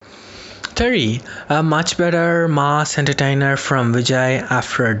Terry, a much better mass entertainer from Vijay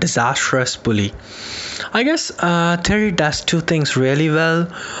after a disastrous bully. I guess Terry does two things really well.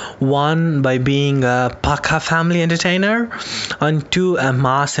 One, by being a Paka family entertainer, and two, a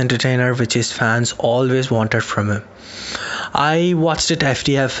mass entertainer, which his fans always wanted from him. I watched it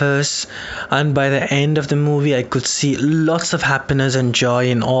FDFS, and by the end of the movie, I could see lots of happiness and joy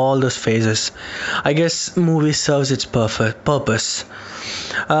in all those phases. I guess movie serves its perfect purpose.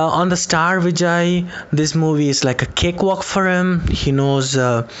 On the star Vijay, this movie is like a cakewalk for him. He knows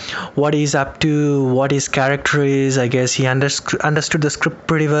what he's up to, what his character is. I guess he understood the script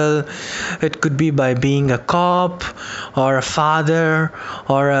pretty well. It could be by being a cop or a father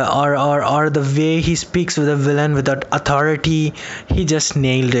or the way he speaks with a villain without authority. He just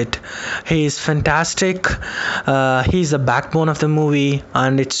nailed it. He is fantastic. He's the backbone of the movie,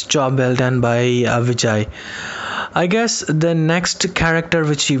 and it's job well done by Vijay. I guess the next character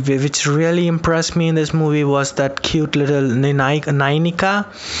which really impressed me in this movie was that cute little Nainika.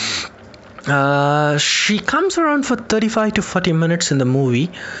 She comes around for 35 to 40 minutes in the movie.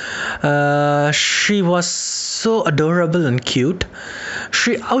 She was so adorable and cute.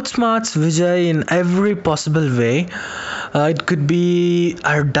 She outsmarts Vijay in every possible way. It could be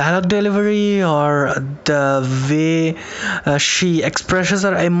her dialogue delivery or the way she expresses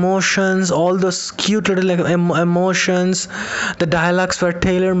her emotions, all those cute little emotions. The dialogues were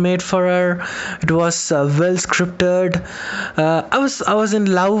tailor made for her. It was well scripted. I was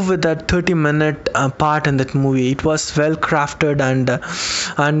in love with that 30-minute part in that movie. It was well crafted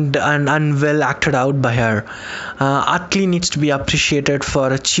and well acted out by her. Atlee needs to be appreciated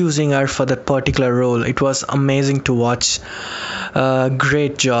for choosing her for that particular role. It was amazing to watch.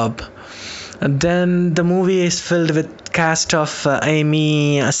 Great job. And then the movie is filled with cast of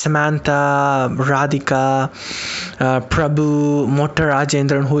Amy, Samantha, Radhika, Prabhu, Mota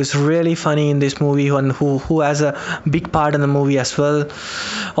Rajendran, who is really funny in this movie and who has a big part in the movie as well.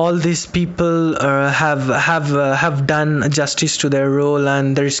 All these people have done justice to their role,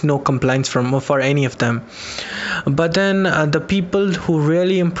 and there is no complaints for any of them. But then the people who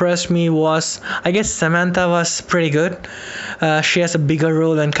really impressed me was, I guess Samantha was pretty good. She has a bigger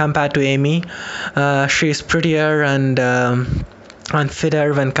role when compared to Amy. She is prettier and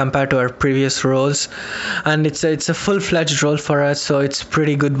fitter when compared to her previous roles, and it's a full-fledged role for her, so it's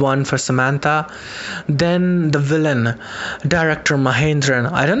pretty good one for Samantha. Then the villain, director Mahendran.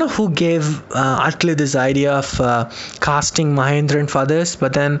 I don't know who gave Atlee this idea of casting Mahendran for this,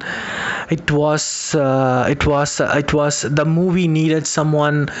 but then it was the movie needed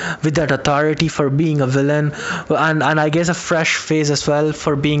someone with that authority for being a villain, and I guess a fresh face as well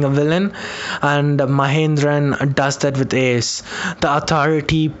for being a villain, and Mahendran does that with ace. The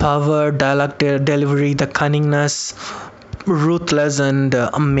authority, power, dialogue delivery, the cunningness, ruthless and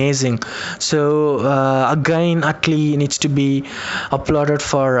amazing. So again, Atlee needs to be applauded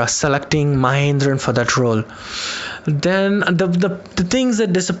for selecting Mahendran for that role. Then the things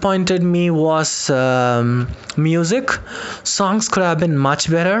that disappointed me was music. Songs could have been much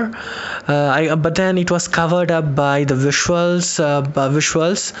better, but then it was covered up by the visuals.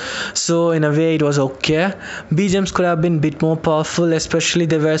 So in a way it was okay. BGMs could have been a bit more powerful, especially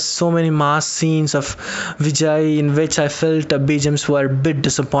there were so many mass scenes of Vijay in which I felt the BGMs were a bit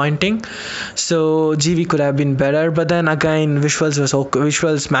disappointing. So GV could have been better, but then again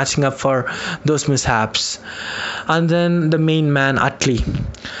visuals matching up for those mishaps. And then the main man Atlee.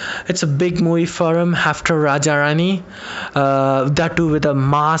 It's a big movie for him after Raja Rani. That too with a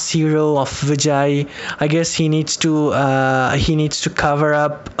mass hero of Vijay. I guess he needs to cover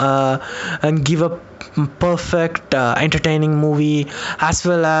up and give a perfect entertaining movie, as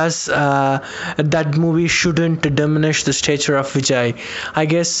well as that movie shouldn't diminish the stature of Vijay. I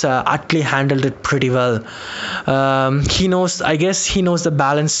guess Atlee handled it pretty well. He knows the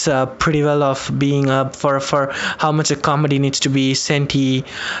balance pretty well of being for how much a comedy needs to be, senti,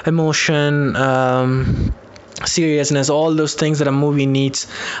 emotion, seriousness, all those things that a movie needs.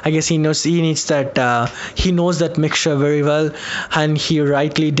 I guess he knows that mixture very well, and he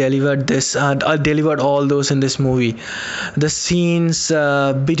rightly delivered delivered all those in this movie. The scenes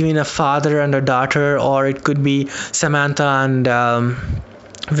between a father and a daughter, or it could be Samantha and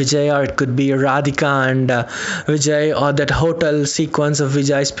Vijay, or it could be Radhika and Vijay, or that hotel sequence of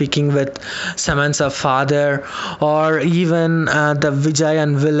Vijay speaking with Samantha's father, or even the Vijay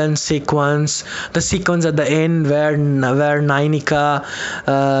and villain sequence, the sequence at the end where Nainika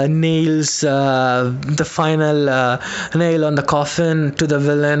nails the final nail on the coffin to the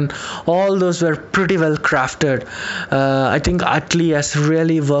villain. All those were pretty well crafted. I think Atlee has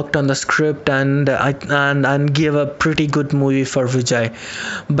really worked on the script and gave a pretty good movie for Vijay.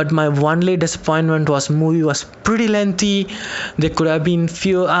 But my only disappointment was movie was pretty lengthy. There could have been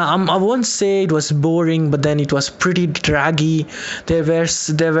few. I won't say it was boring, but then it was pretty draggy. There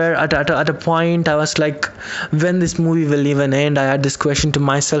were at a point I was like, when this movie will even end? I had this question to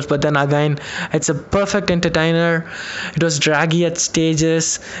myself. But then again, it's a perfect entertainer. It was draggy at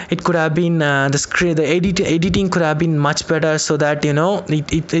stages. It could have been editing could have been much better, so that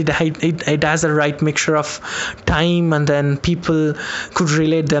it has the right mixture of time, and then people could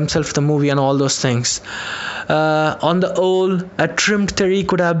relate themselves to the movie and all those things. On the whole, a trimmed Terry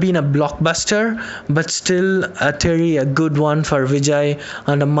could have been a blockbuster, but still a Terry, a good one for Vijay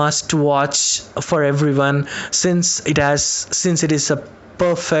and a must watch for everyone, since it is a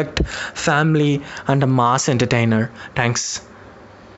perfect family and a mass entertainer. Thanks.